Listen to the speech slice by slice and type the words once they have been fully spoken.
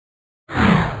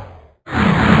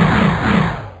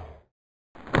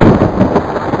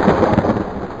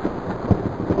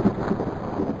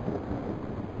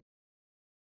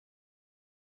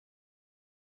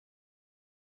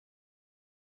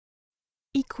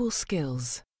SQL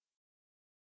Skills.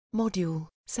 Module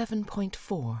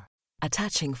 7.4.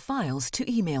 Attaching files to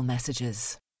email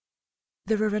messages.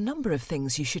 There are a number of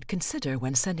things you should consider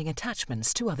when sending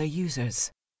attachments to other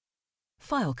users.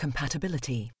 File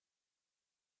compatibility.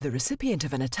 The recipient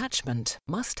of an attachment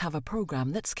must have a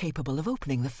program that's capable of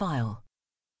opening the file.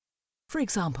 For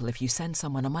example, if you send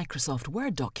someone a Microsoft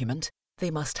Word document,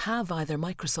 they must have either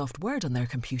Microsoft Word on their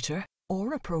computer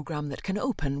or a program that can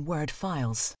open Word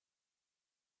files.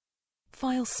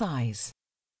 File size.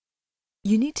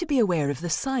 You need to be aware of the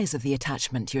size of the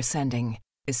attachment you're sending,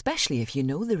 especially if you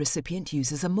know the recipient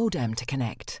uses a modem to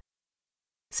connect.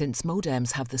 Since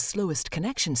modems have the slowest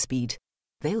connection speed,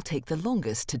 they'll take the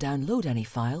longest to download any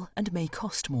file and may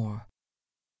cost more.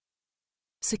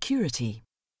 Security.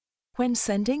 When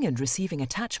sending and receiving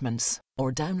attachments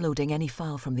or downloading any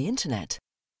file from the internet,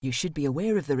 you should be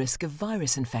aware of the risk of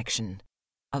virus infection.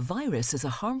 A virus is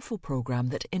a harmful program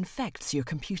that infects your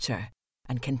computer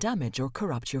and can damage or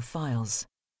corrupt your files.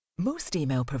 Most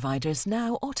email providers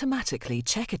now automatically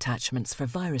check attachments for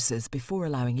viruses before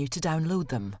allowing you to download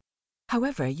them.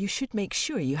 However, you should make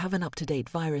sure you have an up-to-date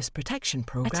virus protection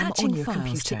program on your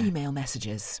computer. To email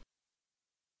messages.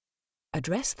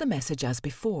 Address the message as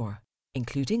before,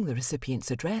 including the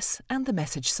recipient's address and the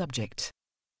message subject.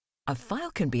 A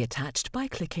file can be attached by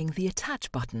clicking the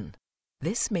Attach button.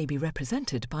 This may be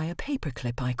represented by a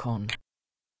paperclip icon.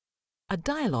 A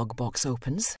dialog box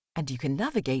opens and you can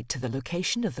navigate to the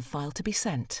location of the file to be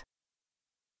sent.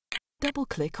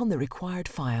 Double-click on the required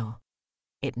file.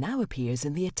 It now appears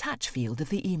in the Attach field of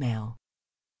the email.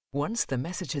 Once the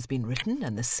message has been written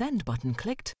and the Send button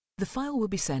clicked, the file will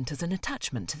be sent as an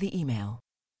attachment to the email.